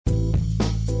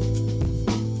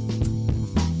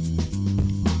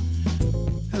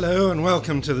Hello and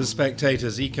welcome to The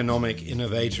Spectator's Economic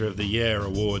Innovator of the Year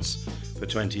Awards for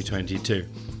 2022.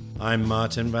 I'm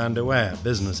Martin van der Weyer,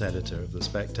 business editor of The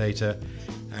Spectator,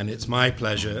 and it's my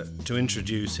pleasure to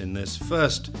introduce in this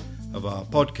first of our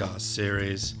podcast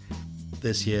series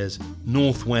this year's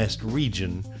Northwest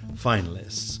Region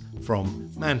finalists from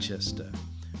Manchester,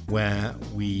 where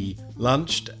we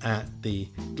lunched at the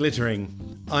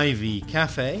glittering Ivy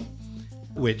Cafe,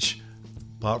 which,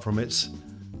 apart from its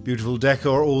beautiful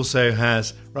decor, also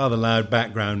has rather loud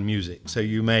background music, so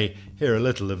you may hear a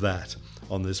little of that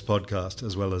on this podcast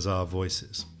as well as our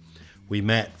voices. We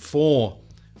met 4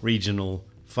 regional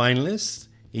finalists.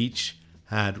 Each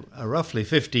had a roughly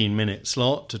 15-minute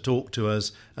slot to talk to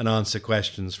us and answer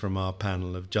questions from our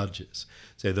panel of judges.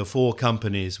 So the 4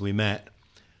 companies we met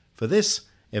for this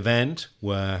event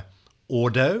were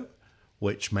Ordo,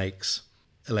 which makes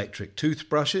electric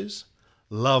toothbrushes,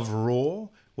 Love Raw,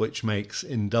 which makes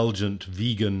indulgent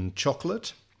vegan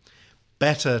chocolate,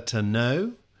 Better to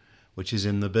Know, which is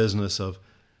in the business of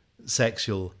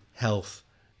sexual health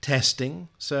testing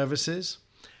services,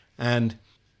 and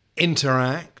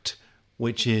Interact,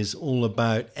 which is all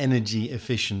about energy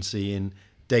efficiency in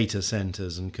data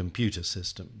centers and computer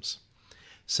systems.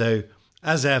 So,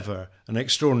 as ever, an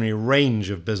extraordinary range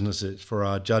of businesses for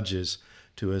our judges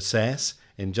to assess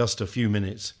in just a few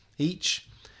minutes each.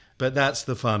 But that's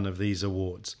the fun of these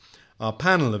awards. Our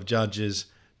panel of judges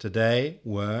today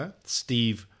were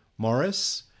Steve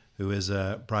Morris, who is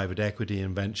a private equity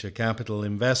and venture capital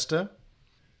investor,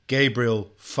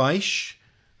 Gabriel Feisch,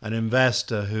 an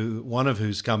investor one of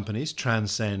whose companies,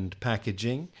 Transcend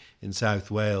Packaging in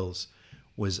South Wales,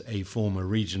 was a former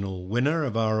regional winner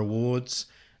of our awards,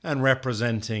 and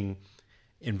representing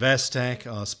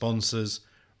Investec, our sponsors,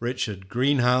 Richard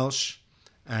Greenhalgh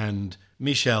and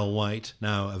Michelle White,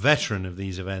 now a veteran of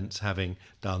these events, having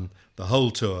done the whole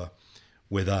tour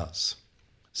with us.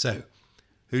 So,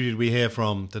 who did we hear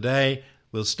from today?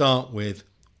 We'll start with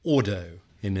Ordo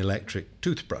in electric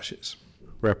toothbrushes,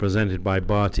 represented by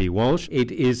Barty Walsh.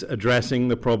 It is addressing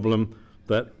the problem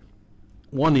that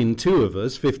 1 in 2 of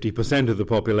us, 50% of the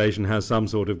population, has some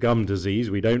sort of gum disease.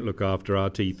 We don't look after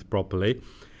our teeth properly.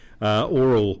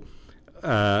 Oral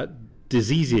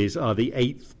diseases are the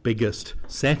 8th biggest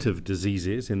set of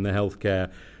diseases in the healthcare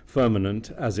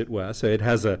firmament, as it were. So it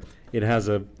has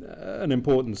an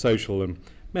important social and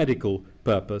medical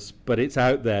purpose, but it's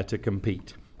out there to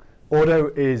compete.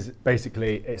 Ordo is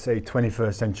basically, it's a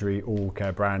 21st century oral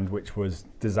care brand which was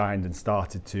designed and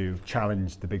started to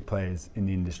challenge the big players in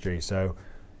the industry. So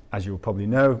as you'll probably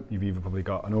know, you've either probably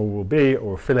got an Oral-B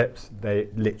or a Philips. They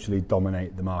literally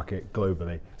dominate the market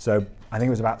globally. So I think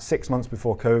it was about 6 months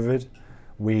before COVID,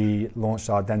 we launched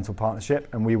our dental partnership,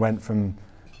 and we went from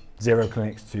 0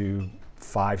 clinics to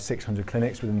 500-600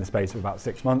 clinics within the space of about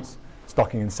 6 months,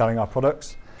 stocking and selling our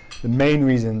products. The main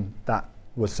reason that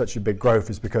was such a big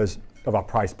growth is because of our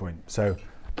price point. So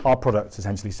our product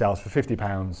essentially sells for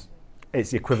 £50. It's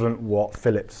the equivalent what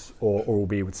Philips or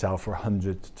Oral-B would sell for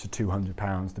 £100 to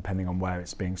 £200, depending on where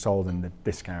it's being sold and the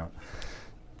discount.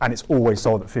 And it's always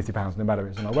sold at £50, no matter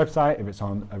if it's on our website, if it's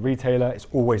on a retailer, it's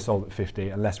always sold at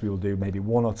 £50, unless we will do maybe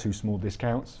 1 or 2 small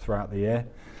discounts throughout the year.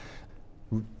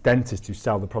 Dentists who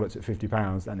sell the products at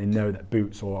 £50, and they know that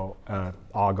Boots or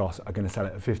Argos are going to sell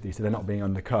it at £50, so they're not being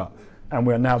undercut. And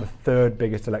we're now the 3rd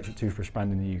biggest electric toothbrush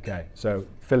brand in the UK. So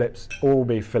Philips,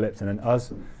 Oral-B, Philips, and then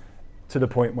us, to the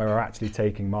point where we're actually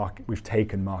we've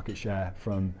taken market share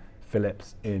from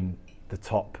Philips in the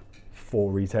top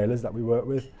 4 retailers that we work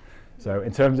with. So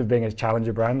in terms of being a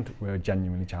challenger brand, we're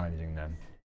genuinely challenging them.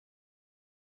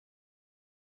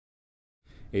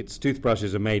 Its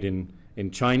toothbrushes are made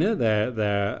in China.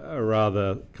 They're a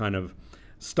rather kind of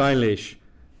stylish,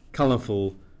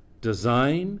 colourful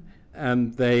design,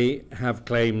 and they have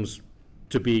claims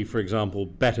to be, for example,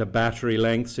 better battery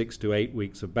length, 6 to 8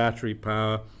 weeks of battery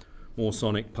power, more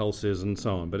sonic pulses and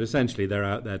so on. But essentially they're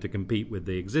out there to compete with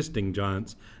the existing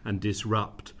giants and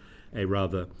disrupt a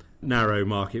rather narrow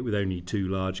market with only 2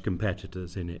 large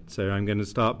competitors in it. So I'm going to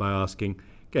start by asking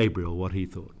Gabriel what he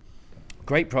thought.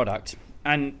 Great product.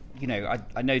 And, you know,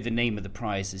 I know the name of the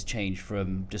prize has changed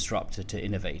from disruptor to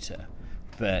innovator,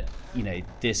 but, you know,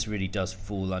 this really does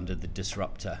fall under the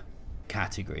disruptor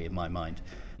category in my mind.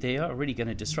 They are really going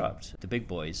to disrupt the big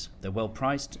boys. They're well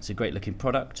priced. It's a great looking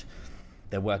product.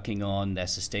 They're working on their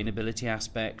sustainability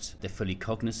aspect. They're fully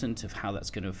cognizant of how that's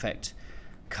going to affect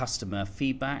customer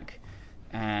feedback.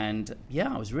 And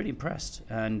yeah, I was really impressed,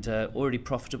 and already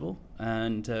profitable,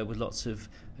 and with lots of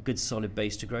a good solid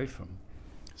base to grow from.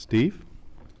 Steve?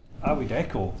 I would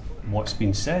echo what's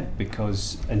been said,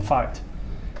 because in fact,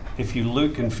 if you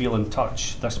look and feel and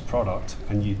touch this product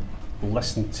and you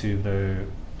listened to the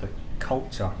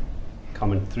culture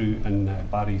coming through in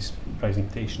Barry's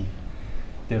presentation,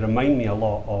 they remind me a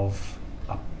lot of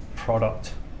a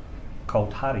product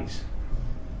called Harry's.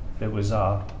 It was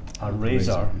a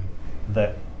razor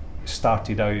that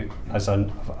started out as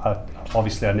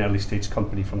obviously an early stage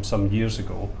company from some years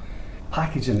ago.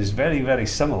 Packaging is very, very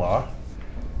similar.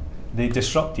 They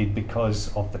disrupted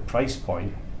because of the price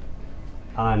point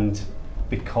and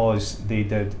because they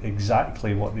did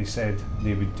exactly what they said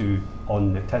they would do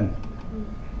on the tin.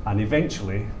 And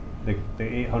eventually, the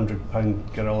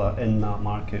 £800 gorilla in that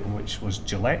market, which was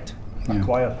Gillette,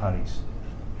 acquired Harry's.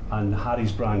 And the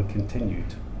Harry's brand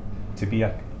continued to be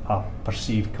a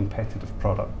perceived competitive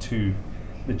product to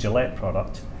the Gillette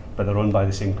product, but they're owned by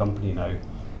the same company now.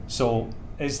 So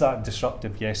is that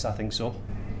disruptive? Yes, I think so.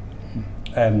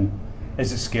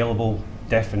 Is it scalable?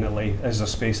 Definitely. Is there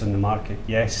space in the market?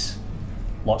 Yes.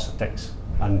 Lots of ticks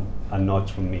and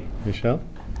nods from me. Michelle?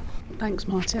 Thanks,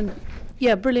 Martin.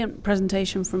 Yeah, brilliant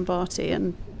presentation from Barty,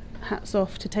 and hats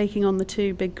off to taking on the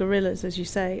two big gorillas, as you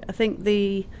say. I think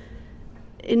the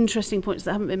interesting points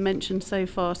that haven't been mentioned so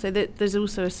far, so that there's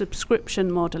also a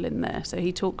subscription model in there. So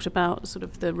he talked about sort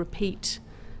of the repeat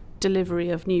delivery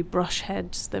of new brush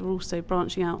heads. They're also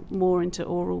branching out more into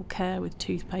oral care with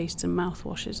toothpaste and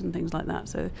mouthwashes and things like that.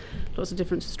 So lots of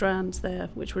different strands there,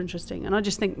 which were interesting. And I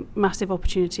just think massive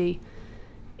opportunity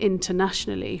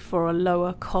internationally for a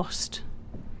lower cost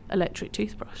electric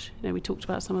toothbrush. You know, we talked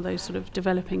about some of those sort of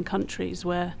developing countries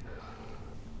where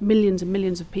millions and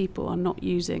millions of people are not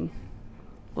using,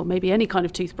 well, maybe any kind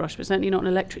of toothbrush, but certainly not an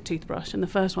electric toothbrush. And the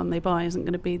first one they buy isn't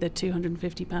going to be the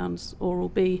 £250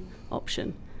 Oral-B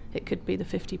option. It could be the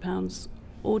 £50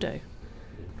 Ordo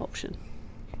option.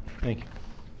 Thank you.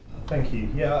 Thank you.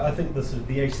 Yeah, I think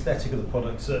the aesthetic of the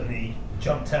product certainly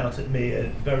jumped out at me,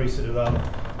 very sort of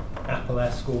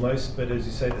Apple-esque almost, but as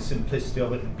you say, the simplicity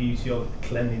of it, the beauty of it, the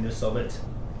cleanliness of it.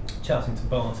 Chatting to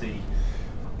Barty,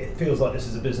 it feels like this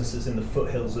is a business that's in the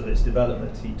foothills of its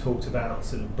development. He talked about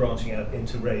sort of branching out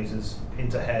into razors,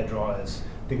 into hair dryers,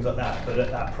 things like that, but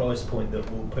at that price point that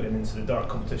will put him into the direct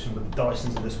competition with the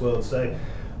Dysons of this world. So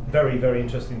very, very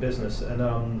interesting business, and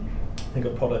I think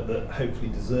a product that hopefully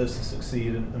deserves to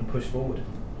succeed and push forward.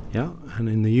 Yeah, and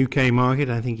in the UK market,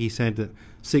 I think he said that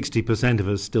 60% of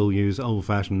us still use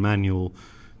old-fashioned manual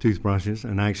toothbrushes,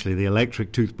 and actually the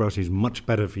electric toothbrush is much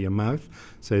better for your mouth,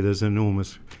 so there's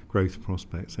enormous growth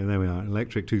prospects. So there we are,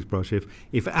 electric toothbrush.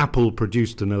 If Apple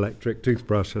produced an electric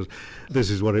toothbrush, this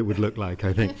is what it would look like,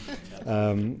 I think.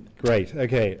 Great.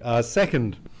 Okay, our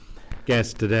second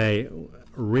guest today,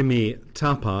 Rimi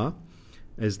Thapar,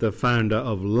 is the founder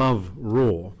of Love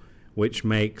Raw, which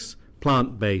makes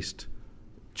plant-based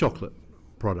chocolate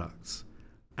products,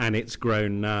 and it's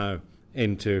grown now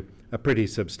into a pretty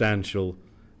substantial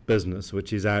business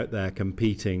which is out there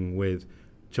competing with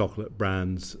chocolate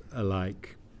brands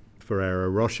like Ferrero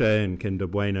Rocher and Kinder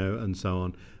Bueno and so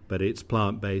on, but it's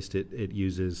plant-based. It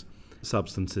uses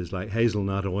substances like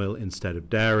hazelnut oil instead of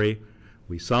dairy.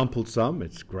 We sampled some.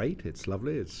 It's great, it's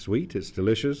lovely, it's sweet, it's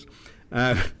delicious,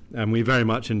 and we very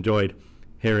much enjoyed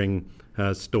hearing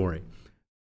her story.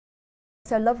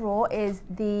 So Love Raw is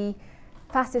the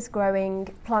fastest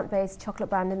growing plant-based chocolate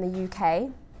brand in the UK.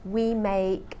 We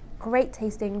make great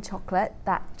tasting chocolate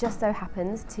that just so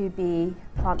happens to be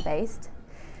plant-based.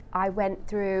 I went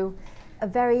through a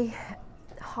very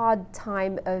hard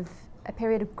time of a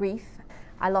period of grief.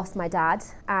 I lost my dad,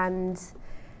 and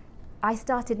I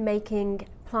started making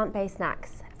plant-based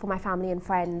snacks for my family and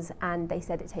friends, and they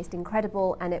said it tasted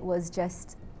incredible, and it was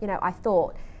just, I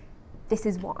thought, this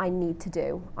is what I need to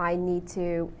do. I need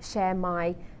to share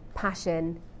my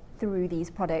passion through these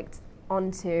products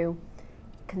onto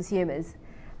consumers.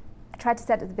 I tried to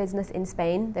set up the business in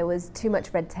Spain. There was too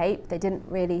much red tape. They didn't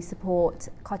really support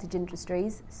cottage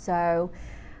industries. So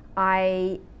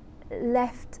I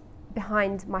left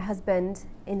behind my husband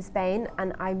in Spain,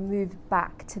 and I moved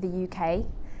back to the UK,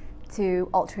 to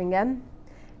Altrincham,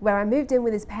 where I moved in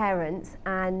with his parents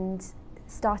and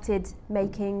started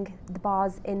making the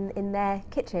bars in their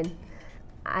kitchen,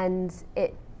 and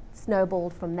it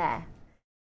snowballed from there.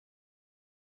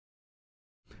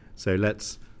 So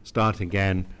let's start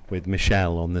again with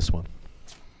Michelle on this one.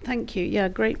 Thank you. Yeah,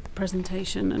 great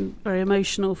presentation and very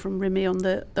emotional from Rimi on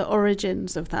the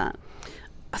origins of that.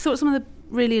 I thought some of the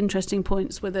really interesting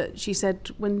points were that she said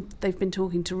when they've been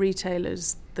talking to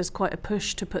retailers, there's quite a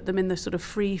push to put them in the sort of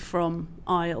free from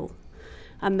aisle.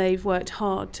 And they've worked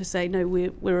hard to say, no,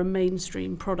 we're a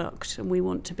mainstream product, and we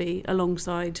want to be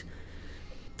alongside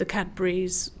the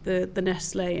Cadburys, the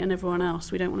Nestle and everyone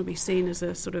else. We don't want to be seen as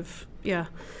a sort of,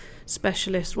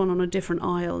 specialist one on a different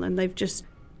aisle. And they've just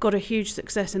got a huge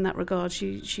success in that regard.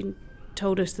 She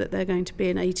told us that they're going to be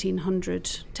in 1,800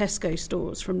 Tesco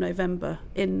stores from November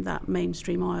in that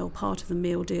mainstream aisle, part of the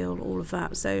meal deal, all of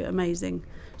that. So amazing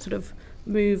sort of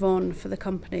move on for the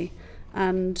company.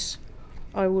 And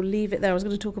I will leave it there. I was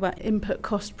going to talk about input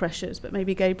cost pressures, but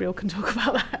maybe Gabriel can talk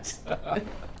about that.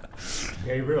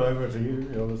 Gabriel, over to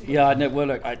you. Yeah, no, well,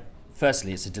 look,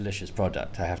 firstly, it's a delicious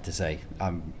product, I have to say.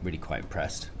 I'm really quite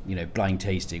impressed. You know, blind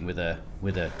tasting with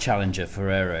a Challenger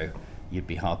Ferrero, you'd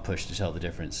be hard pushed to tell the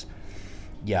difference.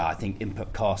 Yeah, I think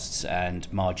input costs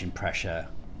and margin pressure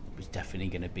is definitely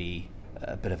going to be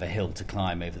a bit of a hill to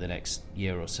climb over the next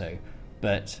year or so.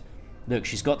 But look,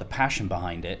 she's got the passion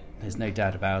behind it. There's no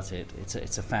doubt about it.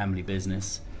 It's a family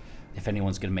business. If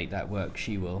anyone's going to make that work,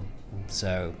 she will.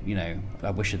 So, you know, I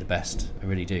wish her the best. I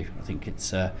really do. I think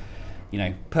it's, you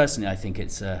know, personally, I think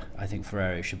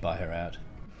Ferrero should buy her out.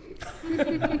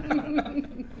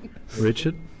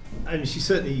 Richard? And she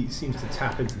certainly seems to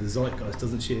tap into the zeitgeist,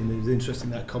 doesn't she? And it was interesting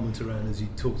that comment around, as you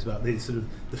talked about, the sort of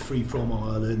the free from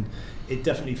aisle, and it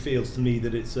definitely feels to me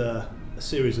that it's a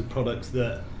series of products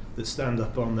that stand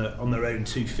up on their own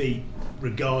 2 feet,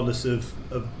 regardless of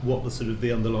what the sort of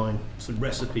the underlying sort of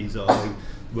recipes are. They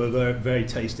were very, very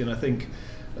tasty, and I think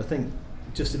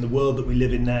just in the world that we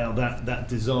live in now, that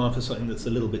desire for something that's a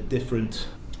little bit different,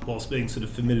 whilst being sort of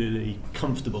familiarly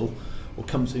comfortable or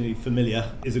comfortingly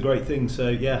familiar, is a great thing. So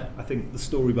yeah, I think the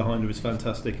story behind her is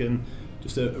fantastic, and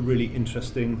just a really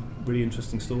interesting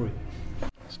story.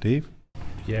 Steve?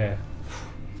 Yeah.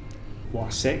 What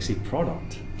a sexy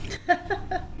product.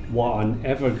 What an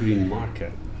evergreen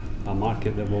market. A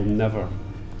market that will never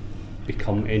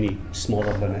become any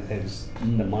smaller than it is.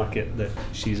 The market that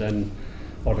she's in,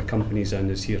 or the company's in,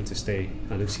 is here to stay,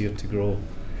 and it's here to grow.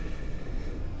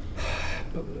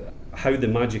 How the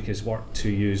magic is worked to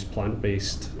use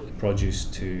plant-based produce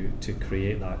to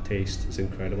create that taste is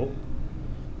incredible.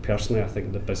 Personally, I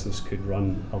think the business could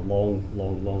run a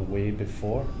long way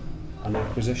before an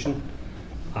acquisition.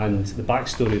 And the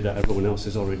backstory that everyone else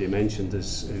has already mentioned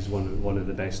is one of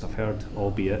the best I've heard,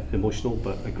 albeit emotional,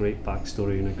 but a great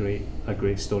backstory and a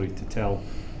great story to tell.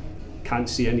 Can't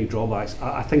see any drawbacks.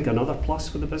 I think another plus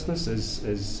for the business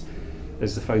is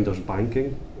the founder's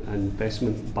banking and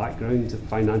investment background,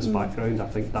 finance background. I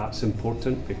think that's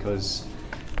important, because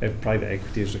if private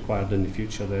equity is required in the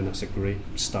future, then it's a great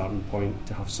starting point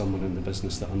to have someone in the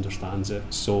business that understands it.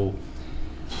 So,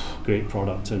 great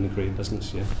product and a great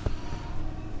business, yeah.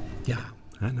 Yeah,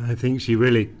 and I think she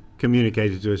really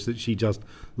communicated to us that she just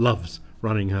loves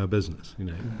running her business, you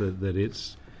know, that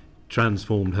it's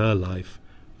transformed her life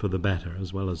for the better,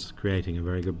 as well as creating a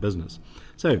very good business.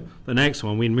 So the next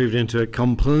one, we moved into a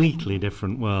completely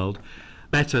different world.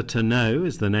 Better to Know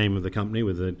is the name of the company,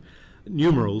 with a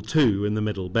numeral 2 in the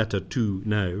middle, Better to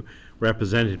Know,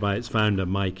 represented by its founder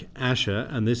Mike Asher,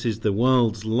 and this is the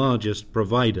world's largest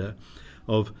provider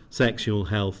of sexual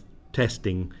health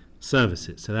testing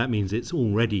services. So that means it's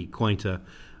already quite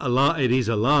it is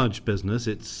a large business.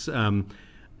 It's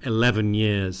 11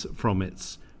 years from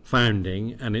its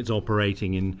founding, and it's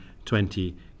operating in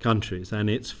 20 countries, and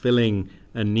it's filling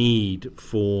a need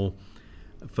for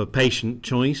patient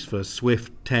choice, for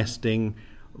swift testing,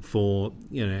 for,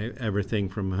 you know, everything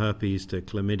from herpes to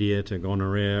chlamydia to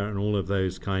gonorrhea and all of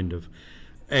those kind of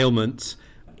ailments.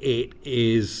 It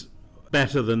is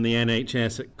better than the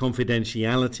NHS at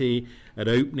confidentiality, at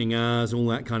opening hours, all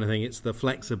that kind of thing. It's the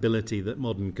flexibility that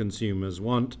modern consumers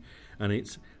want, and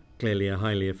it's clearly a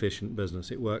highly efficient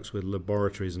business. It works with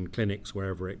laboratories and clinics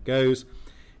wherever it goes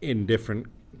in different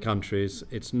countries.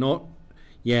 It's not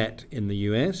yet in the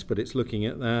US, but it's looking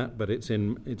at that, but it's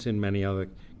in many other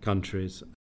countries.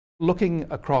 Looking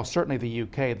across certainly the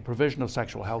UK, the provision of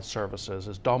sexual health services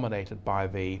is dominated by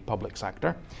the public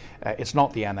sector. It's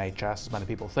not the NHS, as many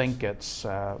people think. It's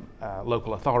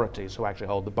local authorities who actually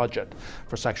hold the budget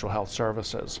for sexual health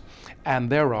services. And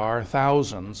there are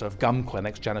thousands of GUM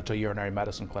clinics, genitourinary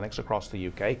medicine clinics across the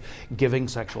UK, giving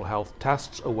sexual health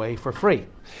tests away for free.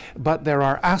 But there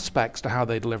are aspects to how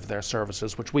they deliver their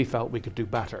services which we felt we could do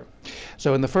better.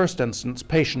 So in the first instance,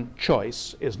 patient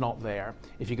choice is not there.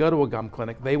 If you go to a GUM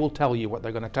clinic, they will tell you what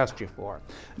they're going to test you for.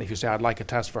 And if you say, I'd like a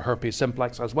test for herpes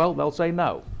simplex as well, they'll say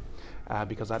no,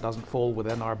 because that doesn't fall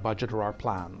within our budget or our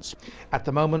plans. At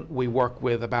the moment, we work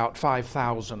with about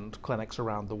 5,000 clinics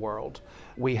around the world.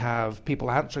 We have people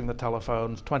answering the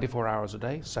telephones 24 hours a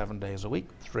day, 7 days a week,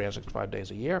 365 days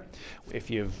a year. If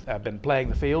you've been playing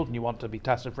the field and you want to be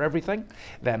tested for everything,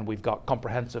 then we've got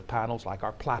comprehensive panels like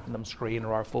our platinum screen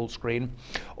or our full screen.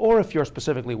 Or if you're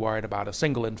specifically worried about a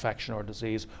single infection or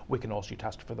disease, we can also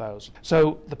test for those.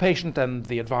 So the patient and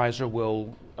the advisor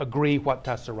will agree what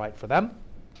tests are right for them.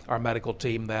 Our medical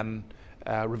team then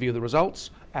review the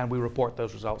results, and we report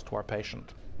those results to our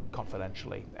patient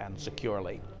confidentially and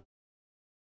securely.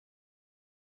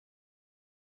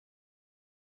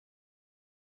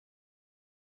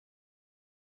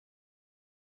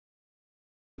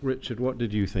 Richard, what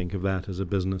did you think of that as a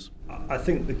business? I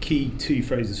think the key two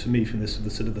phrases for me from this are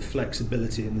the sort of the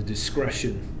flexibility and the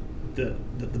discretion that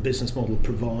the business model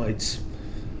provides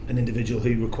an individual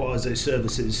who requires those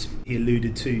services. He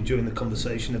alluded to during the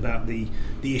conversation about the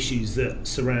issues that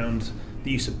surround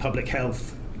the use of public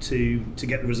health to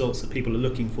get the results that people are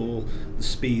looking for, the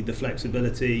speed, the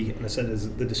flexibility, and I said there's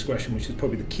the discretion, which is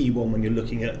probably the key one when you're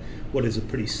looking at what is a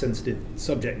pretty sensitive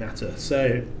subject matter.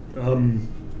 So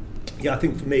I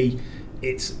think for me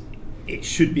it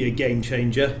should be a game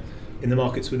changer in the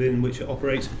markets within which it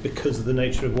operates because of the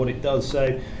nature of what it does.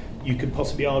 So you could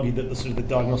possibly argue that the sort of the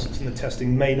diagnostics and the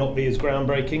testing may not be as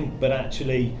groundbreaking, but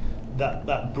actually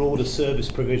that broader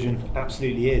service provision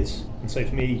absolutely is. And so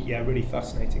for me, really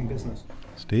fascinating business.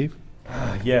 Steve?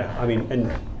 Yeah, I mean,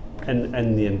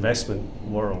 in the investment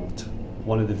world,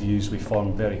 one of the views we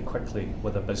form very quickly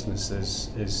with a business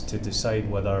is to decide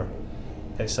whether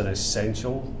it's an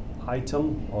essential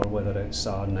item or whether it's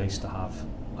a nice to have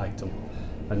item.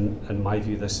 And in my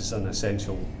view, this is an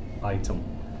essential item.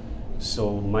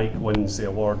 So Mike wins the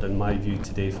award in my view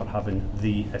today for having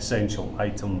the essential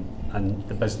item, and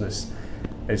the business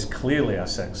is clearly a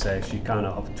success. You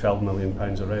cannot have £12 million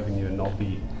of revenue and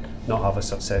not have a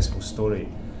successful story.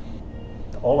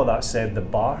 All of that said, the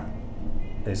bar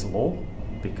is low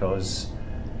because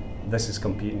this is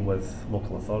competing with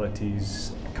local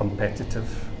authorities,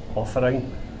 competitive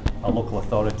offering. A local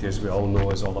authority, as we all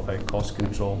know, is all about cost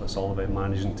control. It's all about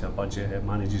managing to a budget. It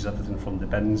manages everything from the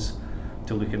bins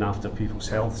to looking after people's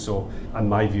health. So in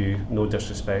my view, no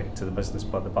disrespect to the business,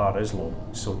 but the bar is low.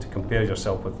 So to compare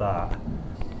yourself with that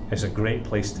is a great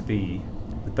place to be.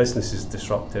 The business is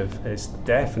disruptive. It's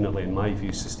definitely, in my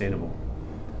view, sustainable.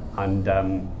 And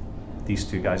these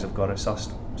two guys have got it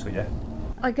sussed. So yeah.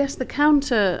 I guess the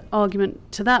counter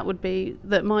argument to that would be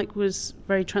that Mike was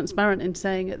very transparent in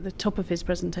saying at the top of his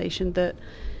presentation that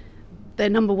their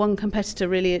number one competitor,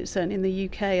 really, certainly in the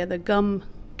UK, are the gum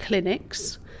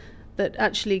clinics that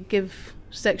actually give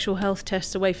sexual health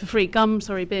tests away for free. Gum,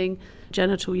 being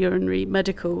genital urinary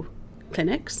medical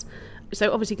clinics.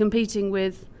 So obviously competing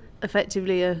with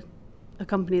effectively a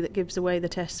company that gives away the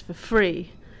tests for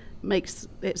free makes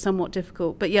it somewhat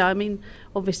difficult. But yeah, I mean,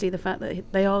 obviously the fact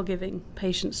that they are giving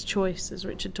patients choice, as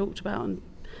Richard talked about, and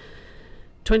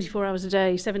 24 hours a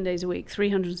day, 7 days a week,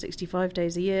 365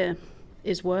 days a year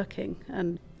is working,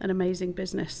 and an amazing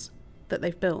business that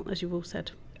they've built, as you've all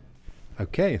said.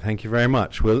 Okay, thank you very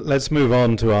much. Well, let's move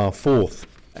on to our fourth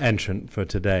entrant for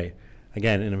today.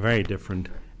 Again, in a very different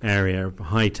area of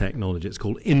high technology. It's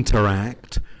called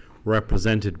Interact,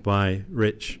 represented by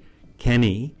Rich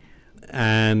Kenny.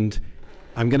 And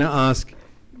I'm going to ask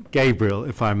Gabriel,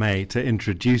 if I may, to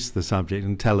introduce the subject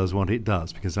and tell us what it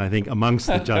does, because I think amongst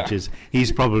the judges,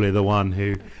 he's probably the one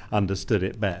who understood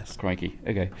it best. Crikey.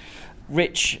 Okay.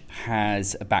 Rich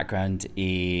has a background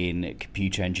in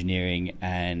computer engineering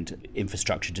and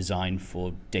infrastructure design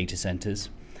for data centers.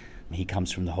 He comes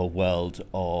from the whole world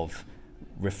of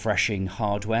refreshing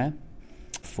hardware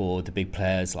for the big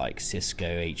players like Cisco,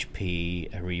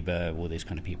 HP, Ariba, all those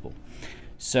kind of people.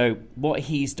 So what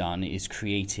he's done is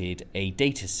created a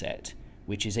data set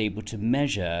which is able to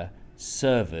measure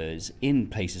servers in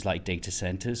places like data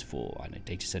centers for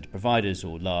data center providers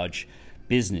or large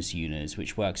business units,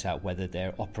 which works out whether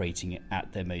they're operating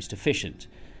at their most efficient.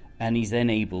 And he's then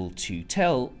able to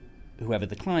tell whoever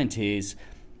the client is,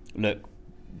 look,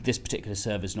 this particular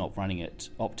server is not running at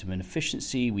optimum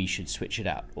efficiency, we should switch it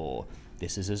out. Or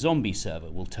this is a zombie server,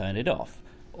 we'll turn it off,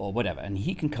 or whatever. And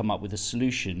he can come up with a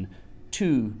solution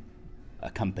to a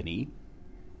company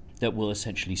that will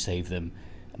essentially save them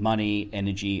money,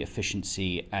 energy,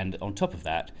 efficiency, and on top of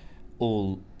that,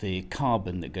 all the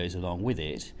carbon that goes along with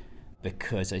it.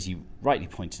 Because, as you rightly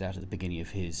pointed out at the beginning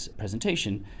of his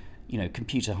presentation,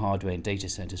 computer hardware and data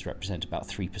centers represent about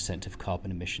 3% of carbon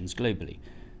emissions globally.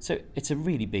 So it's a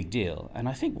really big deal. And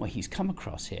I think what he's come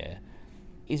across here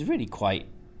is really quite,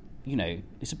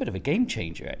 it's a bit of a game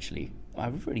changer, actually.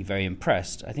 I'm really very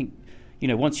impressed. I think,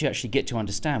 once you actually get to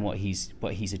understand what he's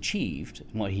achieved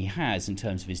and what he has in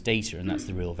terms of his data, and that's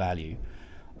the real value,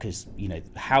 because,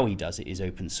 how he does it is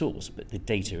open source, but the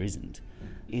data isn't,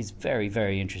 is very,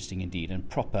 very interesting indeed, and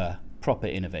proper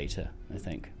innovator, I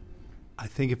think. I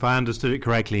think if I understood it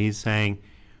correctly, he's saying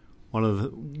one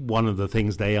of the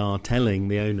things they are telling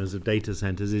the owners of data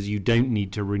centers is you don't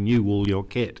need to renew all your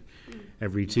kit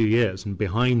every 2 years, and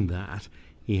behind that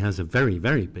he has a very,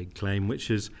 very big claim, which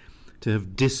is to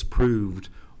have disproved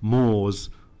Moore's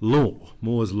law.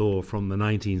 Moore's law from the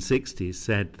 1960s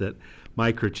said that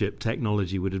microchip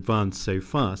technology would advance so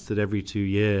fast that every 2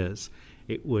 years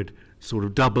it would sort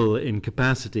of double in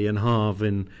capacity and halve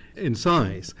in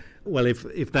size. Well,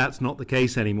 if that's not the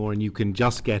case anymore, and you can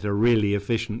just get a really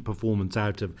efficient performance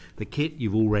out of the kit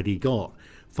you've already got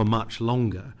for much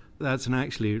longer, that's an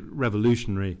actually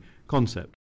revolutionary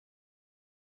concept.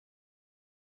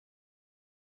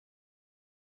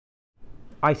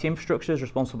 IT infrastructure is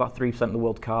responsible for about 3% of the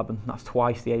world's carbon. That's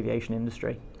twice the aviation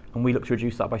industry. And we look to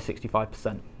reduce that by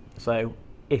 65%. So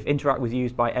if Interact was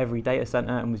used by every data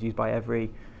center and was used by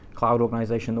every cloud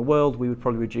organization in the world, we would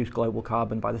probably reduce global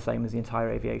carbon by the same as the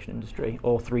entire aviation industry,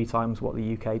 or 3 times what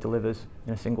the UK delivers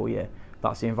in a single year.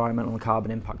 That's the environmental and carbon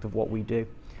impact of what we do.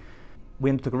 We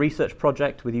undertook a research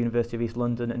project with the University of East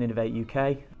London and Innovate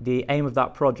UK. The aim of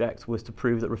that project was to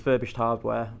prove that refurbished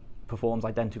hardware performs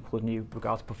identical to new with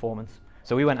regards to performance.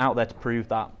 So we went out there to prove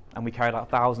that, and we carried out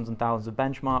thousands and thousands of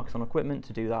benchmarks on equipment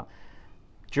to do that.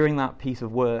 During that piece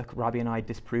of work, Rabi and I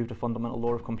disproved a fundamental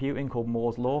law of computing called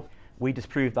Moore's law. We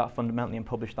disproved that fundamentally and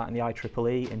published that in the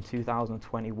IEEE in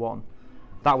 2021.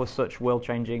 That was such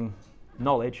world-changing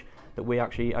knowledge that we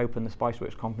actually opened the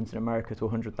Spiceworks conference in America to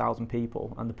 100,000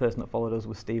 people, and the person that followed us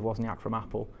was Steve Wozniak from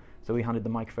Apple. So we handed the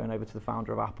microphone over to the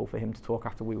founder of Apple for him to talk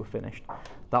after we were finished.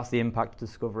 That's the impact of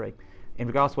discovery. In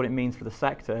regards to what it means for the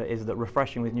sector is that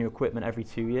refreshing with new equipment every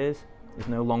 2 years is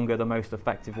no longer the most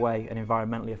effective way, an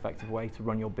environmentally effective way to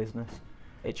run your business.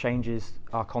 It changes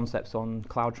our concepts on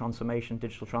cloud transformation,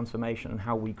 digital transformation, and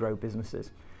how we grow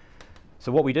businesses.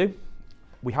 So what we do,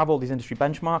 we have all these industry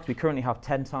benchmarks. We currently have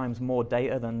 10 times more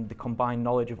data than the combined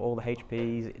knowledge of all the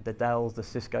HPs, the Dells, the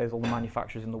Ciscos, all the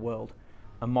manufacturers in the world.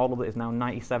 A model that is now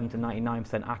 97 to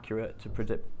 99% accurate to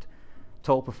predict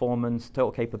total performance,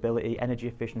 total capability, energy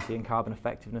efficiency, and carbon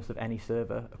effectiveness of any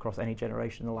server across any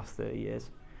generation in the last 30 years.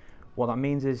 What that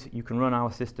means is you can run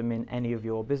our system in any of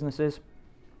your businesses,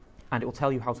 and it will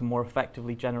tell you how to more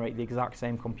effectively generate the exact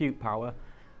same compute power,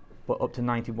 but up to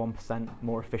 91%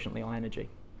 more efficiently on energy.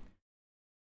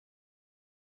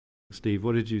 Steve,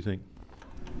 what did you think?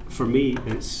 For me,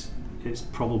 it's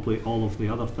probably all of the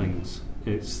other things.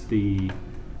 It's the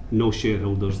no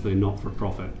shareholders, the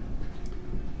not-for-profit.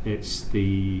 It's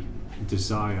the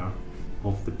desire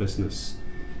of the business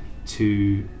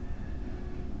to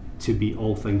be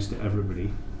all things to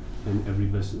everybody in every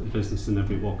business in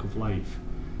every walk of life.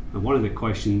 And one of the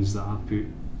questions that I put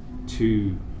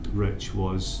to Rich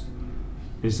was,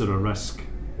 is there a risk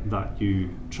that you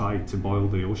try to boil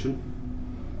the ocean?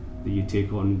 That you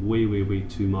take on way, way, way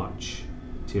too much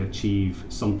to achieve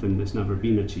something that's never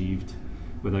been achieved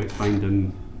without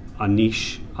finding a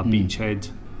niche, a beachhead,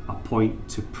 a point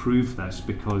to prove this,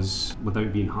 because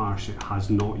without being harsh, it has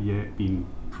not yet been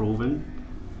proven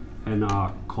in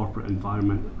a corporate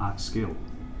environment at scale.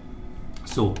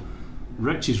 So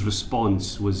Rich's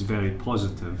response was very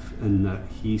positive in that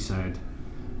he said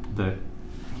that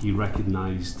he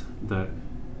recognised that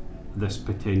this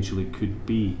potentially could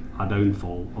be a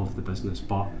downfall of the business,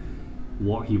 but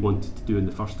what he wanted to do in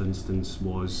the first instance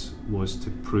was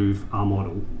to prove a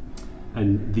model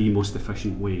in the most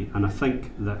efficient way. And I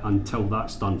think that until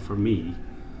that's done for me,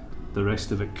 the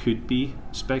rest of it could be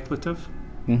speculative.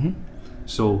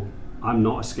 So I'm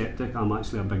not a skeptic, I'm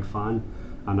actually a big fan,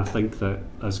 and I think that,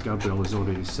 as Gabriel has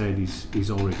already said, he's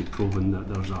already proven that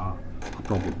there's a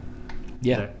problem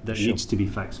that needs to be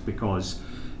fixed, because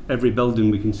every building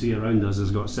we can see around us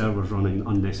has got servers running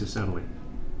unnecessarily.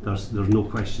 There's no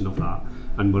question of that,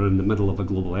 and we're in the middle of a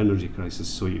global energy crisis,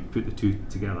 so you put the two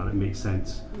together, it makes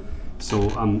sense. So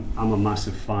I'm a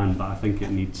massive fan, but I think it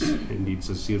needs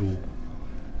a zero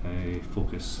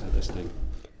focus at this time.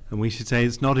 And we should say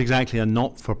it's not exactly a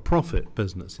not-for-profit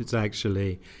business. It's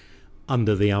actually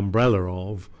under the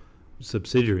umbrella of,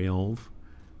 subsidiary of,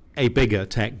 a bigger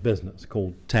tech business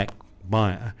called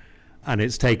TechBuyer. And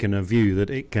it's taken a view that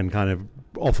it can kind of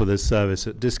offer this service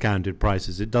at discounted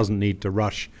prices. It doesn't need to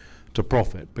rush to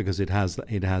profit because it has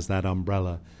that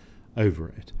umbrella over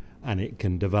it. And it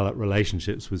can develop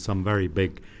relationships with some very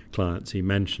big clients. He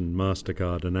mentioned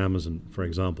MasterCard and Amazon, for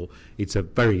example. It's a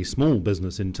very small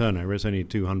business in turnover. It's only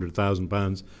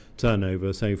 £200,000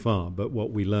 turnover so far. But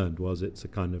what we learned was it's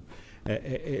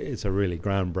a really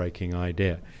groundbreaking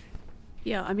idea.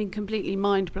 Yeah, I mean, completely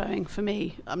mind-blowing for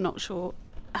me. I'm not sure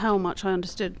how much I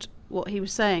understood what he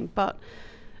was saying, but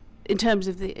in terms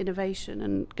of the innovation,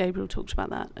 and Gabriel talked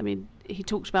about that, I mean, he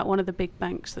talked about one of the big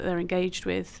banks that they're engaged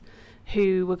with,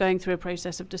 who were going through a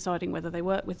process of deciding whether they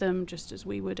work with them, just as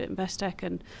we would at Investec,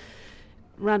 and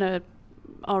ran a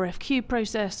RFQ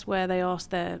process where they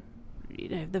asked their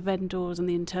the vendors and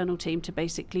the internal team to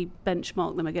basically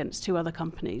benchmark them against 2 other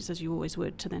companies, as you always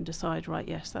would, to then decide, right,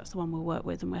 yes, that's the one we'll work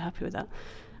with and we're happy with that.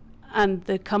 And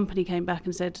the company came back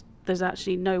and said, there's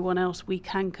actually no one else we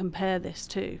can compare this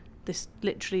to. This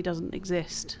literally doesn't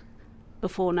exist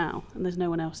before now, and there's no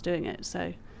one else doing it.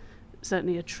 So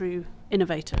certainly a true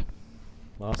innovator.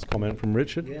 Last comment from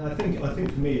Richard. Yeah, I think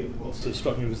for me, what sort of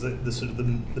struck me was the sort of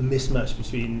the mismatch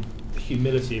between the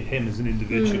humility of him as an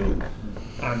individual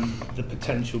and the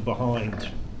potential behind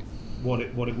what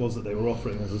it was that they were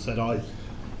offering. As I said, I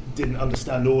didn't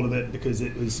understand all of it because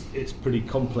it's pretty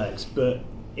complex. But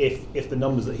if the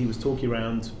numbers that he was talking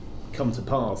around come to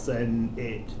pass, then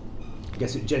I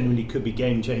guess it genuinely could be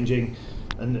game changing.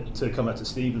 And to come back to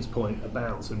Stephen's point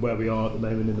about sort of where we are at the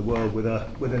moment in the world with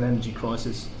an energy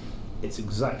crisis, it's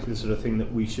exactly the sort of thing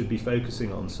that we should be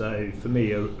focusing on. So for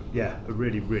me, a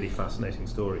really, really fascinating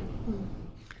story.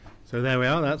 So there we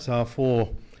are. That's our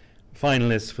 4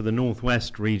 finalists for the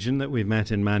Northwest region that we've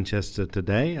met in Manchester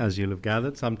today. As you'll have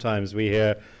gathered, sometimes we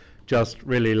hear just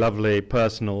really lovely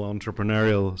personal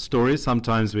entrepreneurial stories.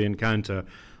 Sometimes we encounter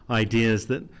ideas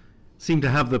that seem to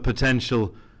have the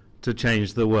potential to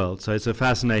change the world. So it's a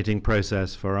fascinating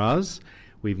process for us.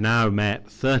 We've now met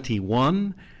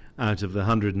 31 out of the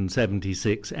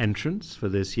 176 entrants for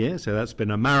this year. So that's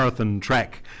been a marathon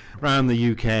trek around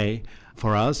the UK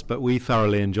for us, but we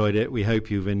thoroughly enjoyed it. We hope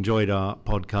you've enjoyed our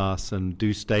podcasts, and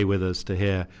do stay with us to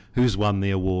hear who's won the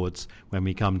awards when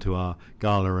we come to our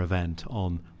gala event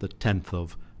on the 10th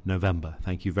of November.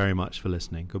 Thank you very much for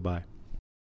listening. Goodbye.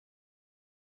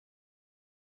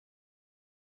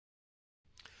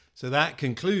 So that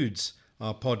concludes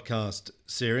our podcast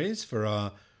series for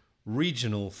our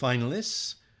regional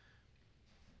finalists.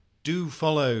 Do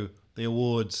follow the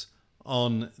awards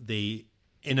on the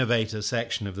Innovator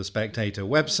section of the Spectator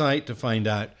website to find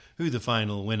out who the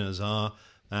final winners are.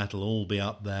 That'll all be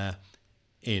up there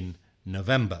in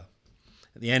November.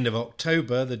 At the end of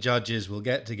October, the judges will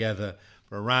get together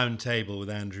for a round table with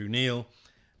Andrew Neil,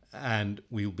 and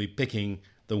we'll be picking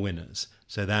the winners.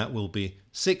 So that will be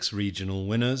 6 regional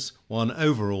winners, 1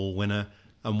 overall winner,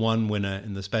 and 1 winner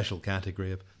in the special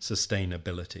category of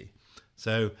sustainability.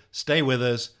 So stay with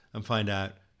us and find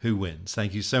out who wins.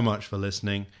 Thank you so much for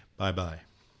listening. Bye-bye.